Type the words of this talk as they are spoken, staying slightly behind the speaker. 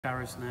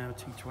Cary's now,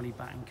 T20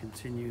 batting,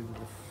 continue with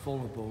a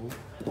fuller ball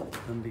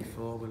than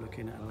before. We're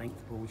looking at a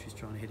length ball, which is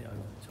trying to hit it over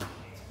the top.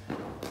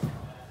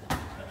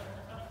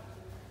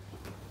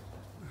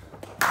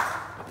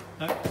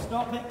 No,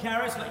 stop it,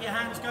 Cary, let your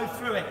hands go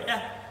through it,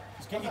 yeah?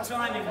 Just get your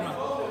timing right.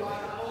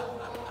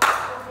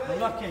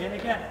 Lucky, and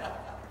again.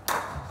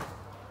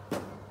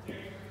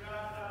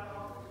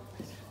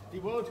 He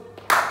would.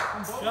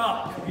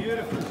 Shot,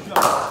 beautiful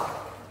shot.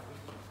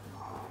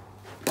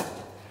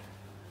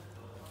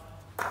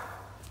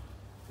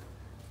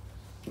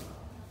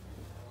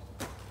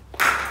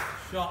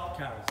 Shot,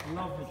 Cary,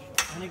 lovely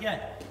shot. And again,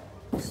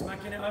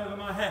 smacking it over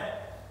my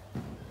head.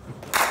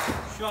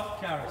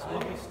 Shot, Cary,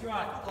 lovely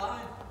strike.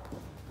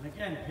 And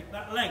again, pick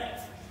that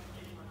length.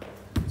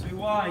 Too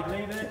wide,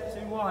 leaving it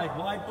too wide,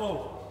 wide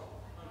ball.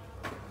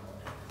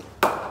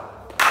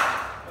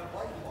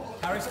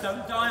 Cary,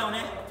 don't die on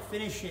it,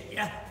 finish it,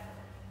 yeah?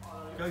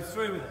 Go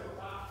through with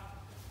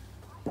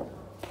it.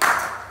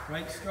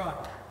 Great strike.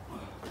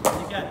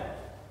 And again.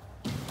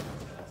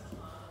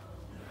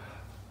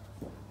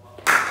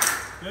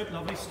 Good,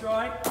 lovely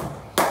strike.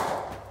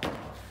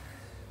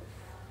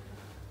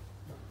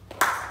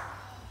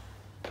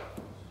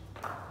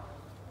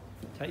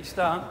 Take your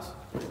stance.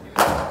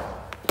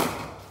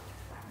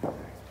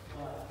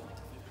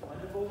 When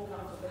the ball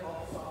comes a bit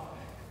offside,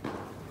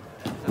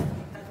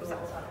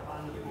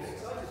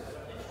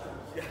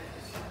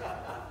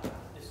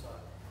 this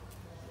side.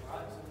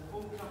 Right, so the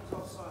ball comes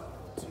offside,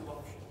 we've got two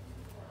options.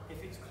 If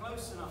it's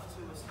close enough to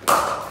us, we'll get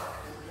that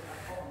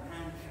bottom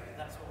hand shake.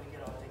 That's what we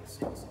get our big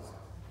sixes.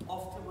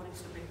 Often when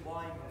it's a bit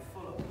wide and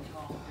fuller, we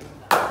can't do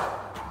that.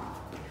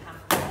 We have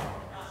to.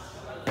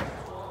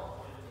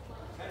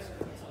 Okay, so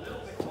it's a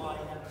little bit wider.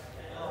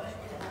 Let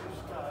your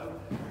hands go over.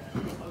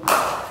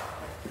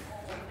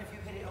 Even if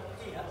you hit it up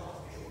here,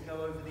 it will go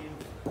over the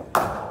infield.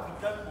 What we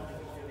don't want to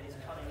be doing is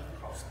cutting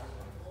across that.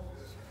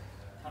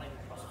 Cutting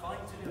across.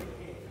 Fine to do it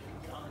here if you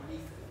can get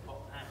underneath it with the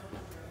bottom hand.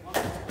 Once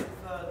it's a bit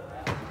further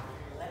out,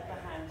 let the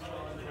hand go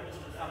over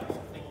to the thumb. So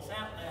it's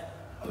out there,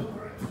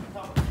 over it to the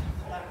thumb.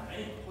 That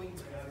point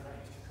to go there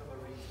to cover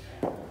reach.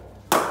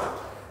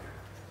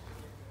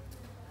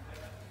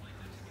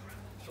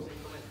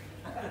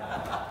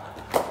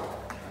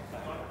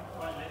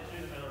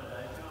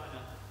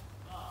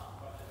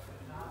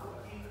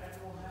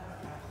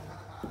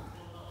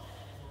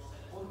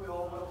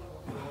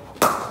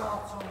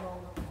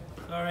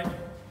 Sorry,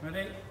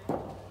 ready?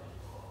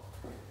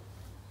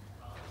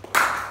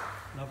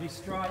 Lovely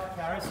strike,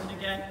 Cary, and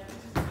again.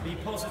 Be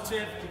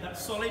positive, keep that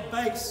solid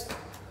base.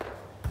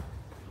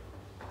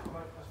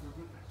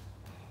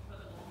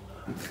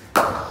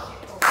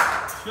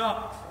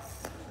 Shot.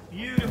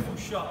 Beautiful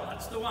shot.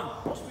 That's the one.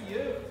 What's for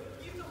you?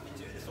 You've not been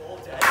doing this all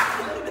day.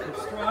 Good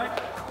strike.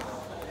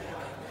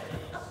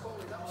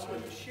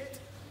 Shit.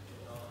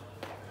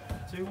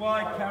 Too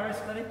wide, Cary.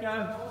 Let it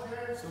go.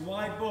 It's a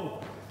wide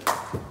ball.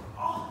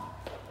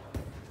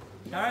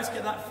 Cary,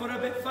 get that foot a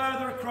bit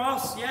further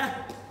across, yeah?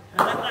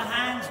 And let the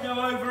hands go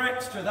over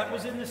extra. That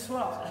was in the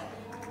slot.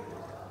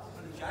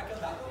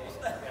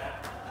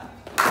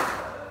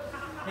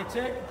 Hit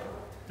it.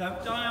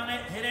 Don't die on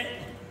it. Hit it.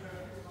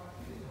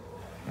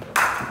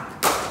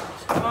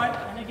 Right,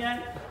 and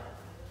again.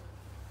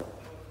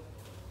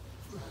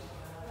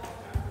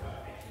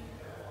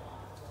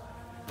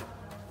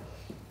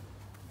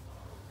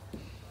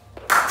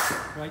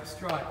 Great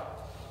strike.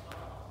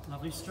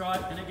 Lovely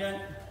strike, and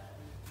again.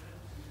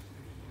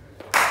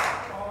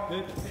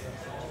 Good.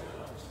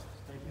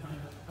 Stay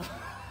behind it.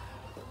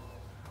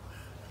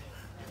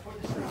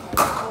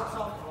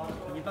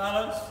 When you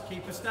balance,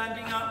 keep her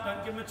standing up,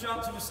 don't give them a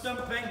chance of a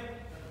stumping.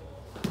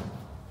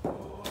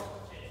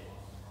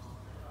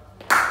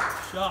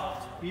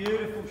 Shot,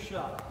 beautiful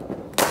shot.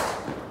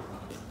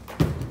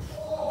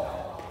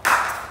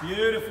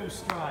 Beautiful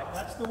strike,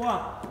 that's the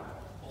one.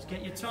 Just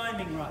get your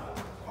timing right.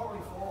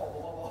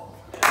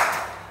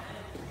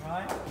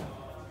 Right,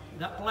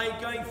 that blade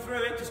going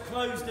through it just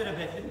closed it a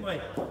bit, didn't we?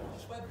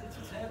 Just went into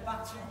his head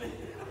back to me.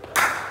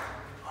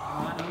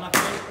 Alright, unlucky.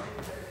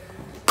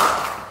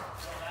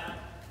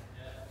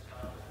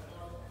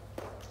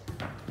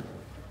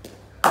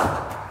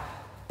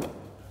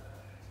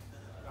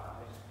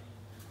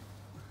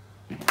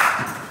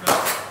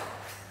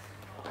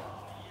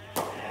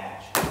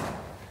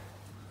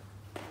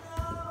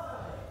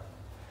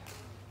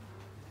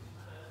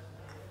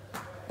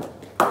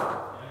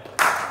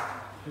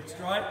 Good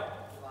strike.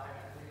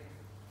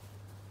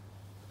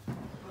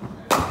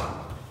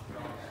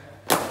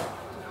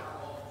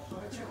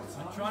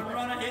 Don't try and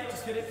run at it,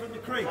 just hit it from the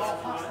crease.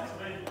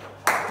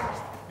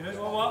 Good,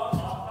 well what?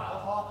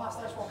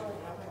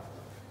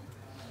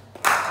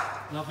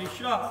 Lovely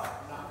shot.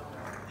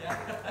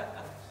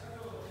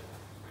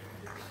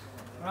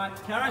 Right,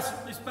 Cary,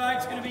 this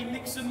bag's going to be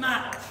mix and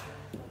match.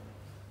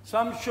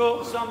 Some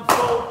short, some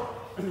full.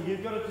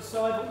 You've got to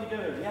decide what you're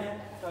doing, yeah?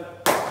 So,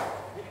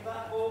 hit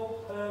that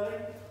ball early.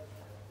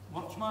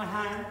 Watch my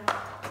hand.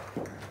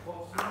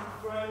 Watch the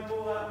throwing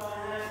ball out of my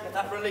hand. Get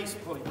that release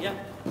point, yeah?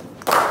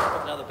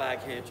 Got another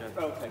bag here, Joe.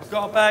 Okay. We've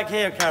got a bag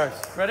here, Cary.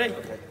 Ready?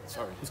 Okay,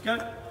 sorry. Let's go.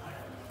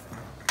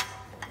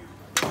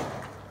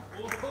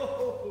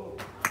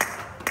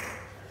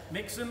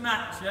 Mix and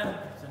match, yeah?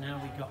 So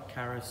now we've got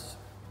Cary's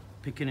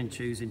picking and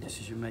choosing,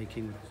 decision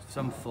making,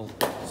 some full,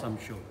 some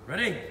short.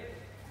 Ready?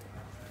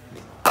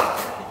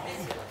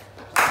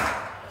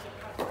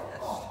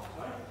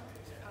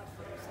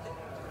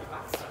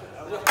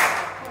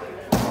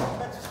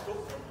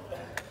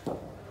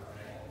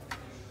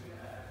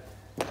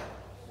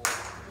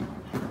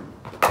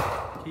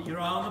 Keep your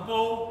eye on the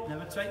ball,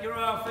 never take your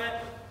eye off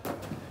it.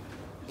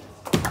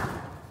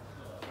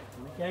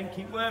 Again,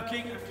 keep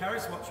working.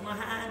 Cary's, watch my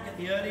hand, get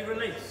the early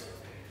release.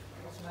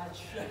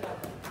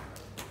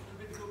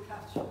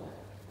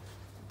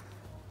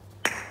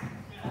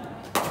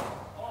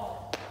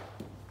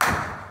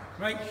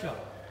 Great shot.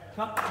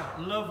 Cut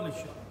shot. Lovely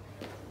shot.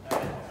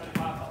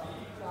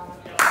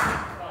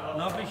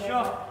 Lovely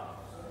shot.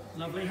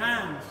 Lovely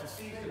hands.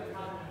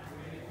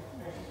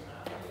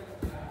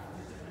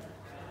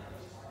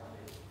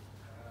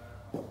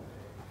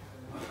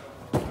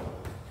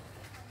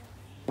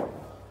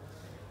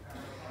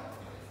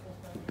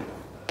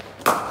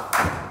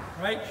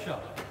 Great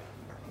shot.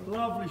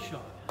 Lovely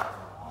shot.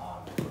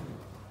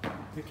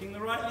 Picking the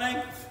right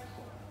length.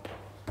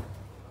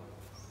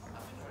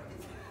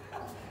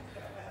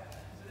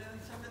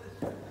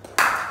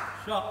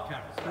 Shot,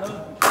 Cary.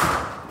 Lovely.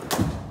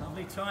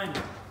 Lovely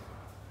timing.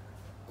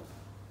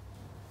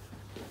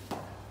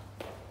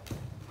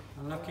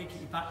 Unlucky,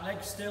 keep your back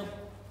leg still.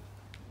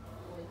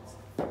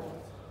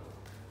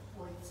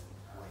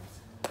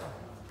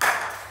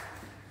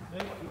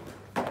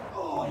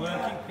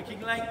 Working,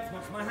 picking length,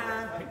 watch my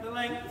hand, pick the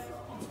length.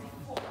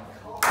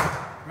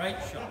 Great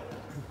shot.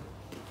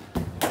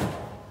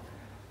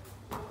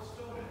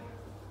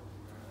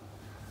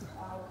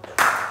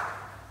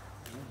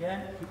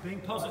 Again, keep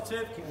being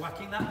positive, keep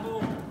whacking that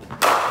ball.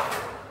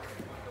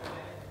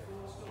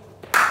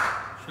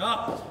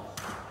 Shot.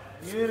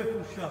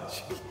 Beautiful shot.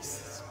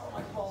 Jesus.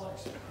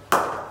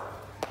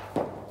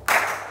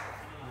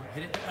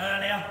 Hit it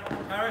earlier,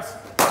 Cary.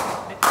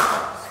 Hit the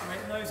shot,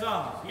 straighten those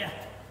arms. Yeah.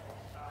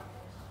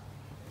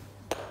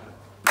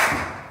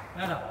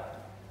 Better.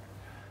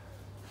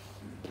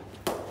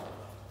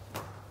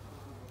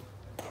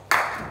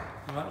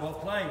 All right, well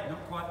played.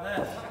 Not quite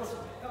there. That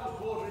was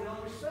bordering on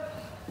respect.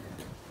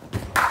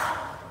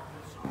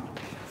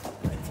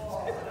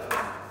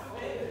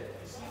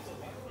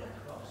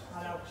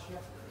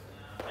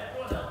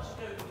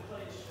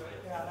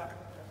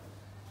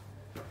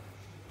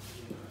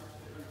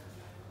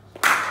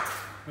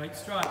 Great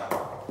strike.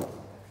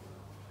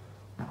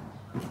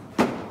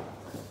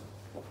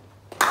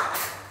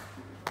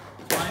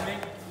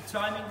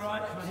 Timing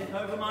right, can I hit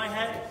over my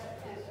head?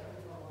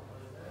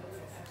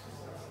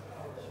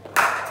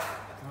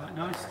 Right,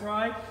 nice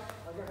strike.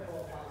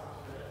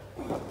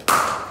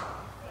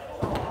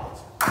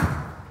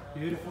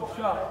 Beautiful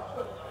shot.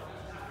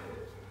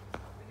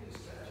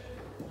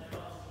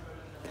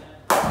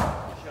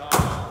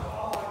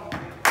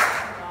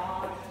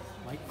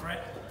 Wait for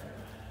it.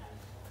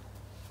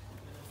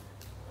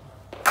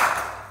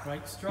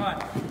 Great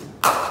strike.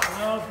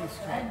 Lovely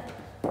strike.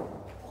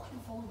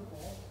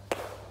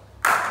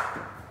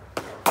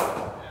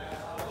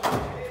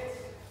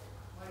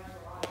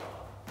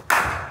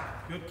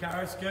 Good,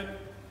 Cary, good.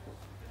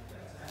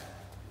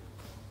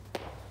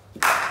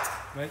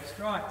 Great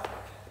strike.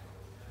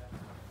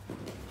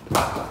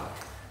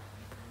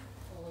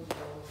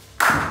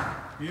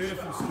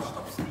 Beautiful strike.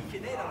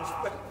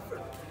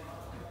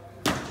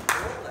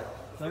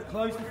 Don't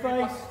close the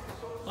face.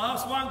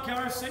 Last one,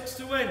 Cary, 6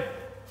 to win.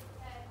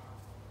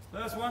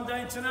 First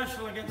one-day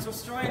international against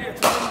Australia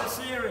to win the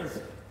series.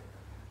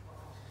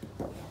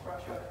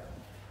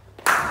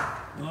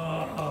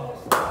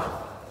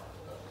 Oh.